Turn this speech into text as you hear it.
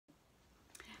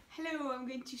Hello, I'm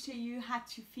going to show you how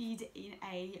to feed in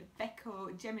a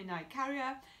Beco Gemini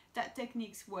carrier. That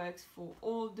technique works for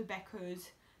all the Becos,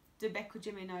 the Beco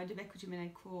Gemini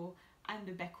Core and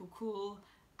the Beco Cool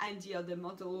and the other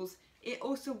models. It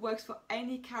also works for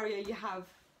any carrier you have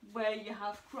where you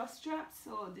have cross straps,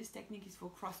 so this technique is for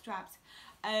cross straps.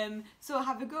 So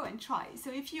have a go and try.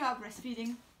 So if you are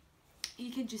breastfeeding,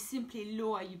 you can just simply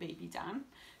lower your baby down.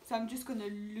 So I'm just going to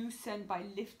loosen by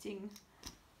lifting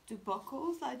the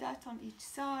buckles like that on each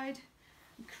side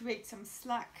and create some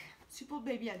slack. Support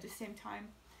baby at the same time.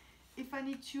 If I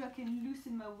need to, I can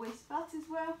loosen my waist belt as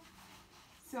well.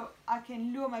 So I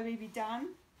can lower my baby down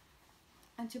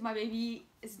until my baby's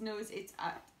nose is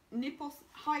at nipple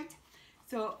height.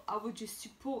 So I would just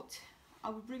support, I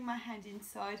would bring my hand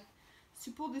inside,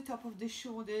 support the top of the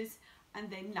shoulders and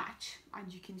then latch,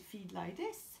 and you can feed like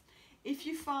this. If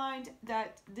you find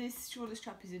that this shoulder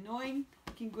strap is annoying,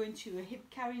 you can go into a hip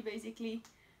carry basically,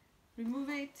 remove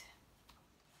it,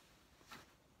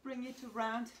 bring it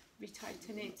around,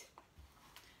 retighten it,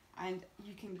 and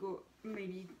you can go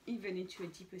maybe even into a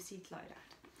deeper seat like that.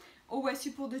 Always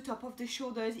support the top of the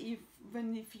shoulders,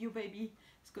 even if your baby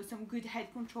has got some good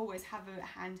head control, always have a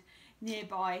hand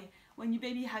nearby. When your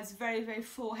baby has very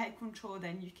full head control,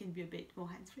 then you can be a bit more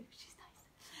hands-free, which is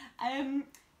nice.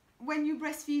 When you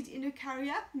breastfeed in a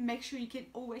carrier, make sure you can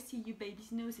always see your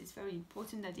baby's nose. It's very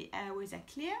important that the airways are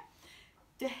clear.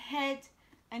 The head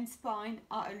and spine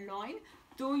are aligned.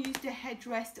 Don't use the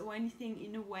headrest or anything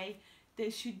in a way. There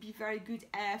should be very good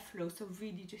airflow, so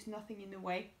really just nothing in the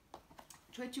way.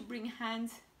 Try to bring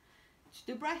hands to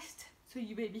the breast so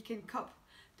your baby can cup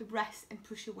the breast and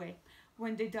push away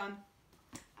when they're done.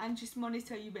 And just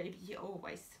monitor your baby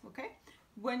always, okay?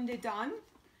 When they're done,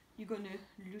 you're gonna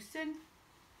loosen,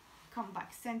 come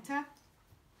back center,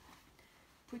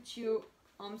 put your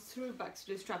arms through back to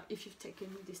the strap if you've taken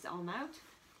this arm out.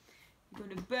 You're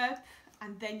gonna burp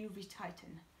and then you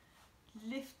retighten.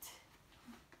 Lift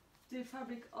the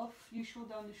fabric off your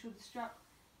shoulder on the shoulder strap,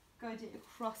 guide it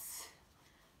across,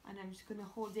 and I'm just gonna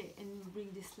hold it and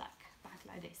bring the slack back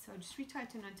like this. So just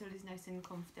retighten until it's nice and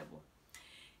comfortable.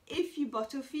 If you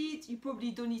bottle feed, you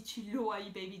probably don't need to lower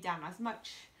your baby down as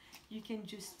much. You can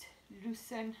just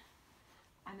loosen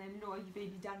and then lower your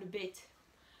baby down a bit,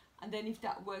 and then if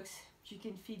that works, you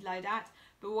can feed like that.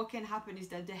 But what can happen is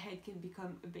that the head can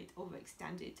become a bit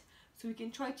overextended. So we can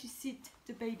try to sit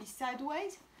the baby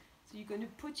sideways. So you're going to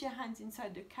put your hands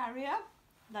inside the carrier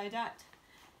like that,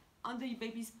 under your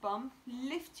baby's bum,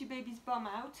 lift your baby's bum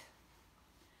out,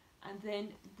 and then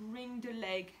bring the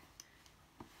leg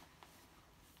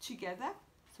together,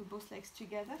 so both legs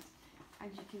together,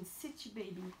 and you can sit your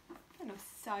baby kind of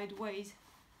sideways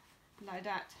like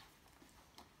that.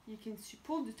 You can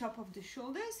support the top of the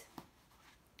shoulders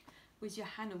with your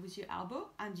hand or with your elbow,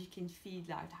 and you can feed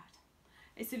like that.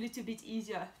 It's a little bit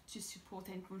easier to support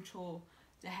and control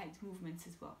the head movements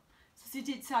as well. So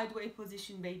seated sideways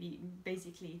position baby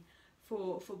basically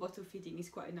for bottle feeding is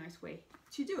quite a nice way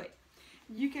to do it.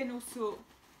 You can also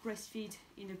breastfeed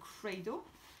in a cradle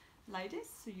like this.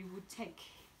 So you would take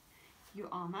your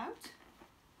arm out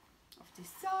of this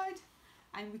side,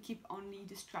 and we keep only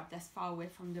the strap that's far away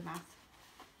from the mouth,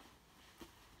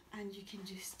 and you can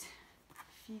just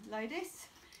feed like this.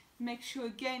 Make sure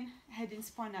again head and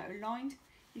spine are aligned.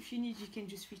 If you need, you can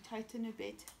just retighten a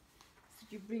bit. So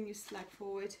you bring your slack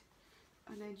forward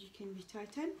and then you can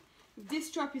retighten. If this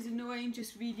strap is annoying,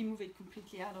 just really move it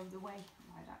completely out of the way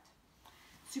like that.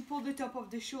 Support the top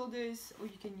of the shoulders, or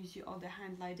you can use your other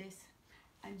hand like this,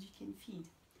 and you can feed.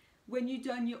 When you're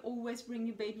done, you always bring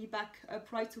your baby back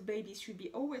upright. So babies should be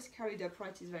always carried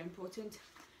upright, is very important.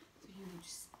 So you will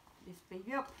just lift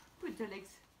baby up, put the legs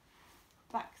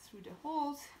back through the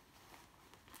holes,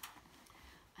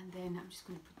 and then I'm just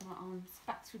going to put my arms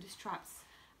back through the straps,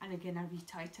 and again I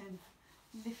retighten,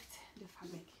 lift the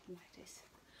fabric like this.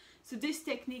 So this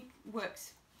technique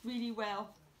works really well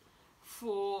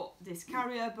for this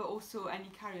carrier, but also any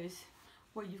carriers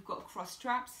where you've got cross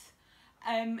straps.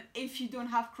 If you don't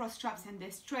have cross straps and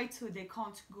they're straight so they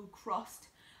can't go crossed,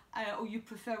 or you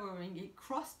prefer wearing it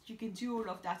crossed, you can do all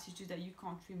of that. It's just that you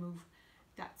can't remove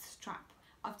that strap.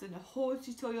 I've done a whole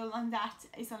tutorial on that.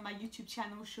 It's on my YouTube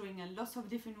channel, showing lots of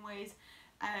different ways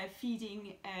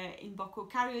feeding in Beco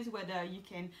carriers, whether you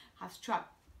can have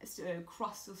strap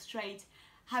crossed or straight.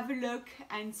 Have a look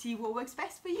and see what works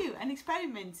best for you and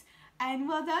experiment. And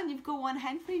well done, you've got one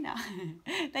hand free now.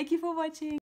 Thank you for watching.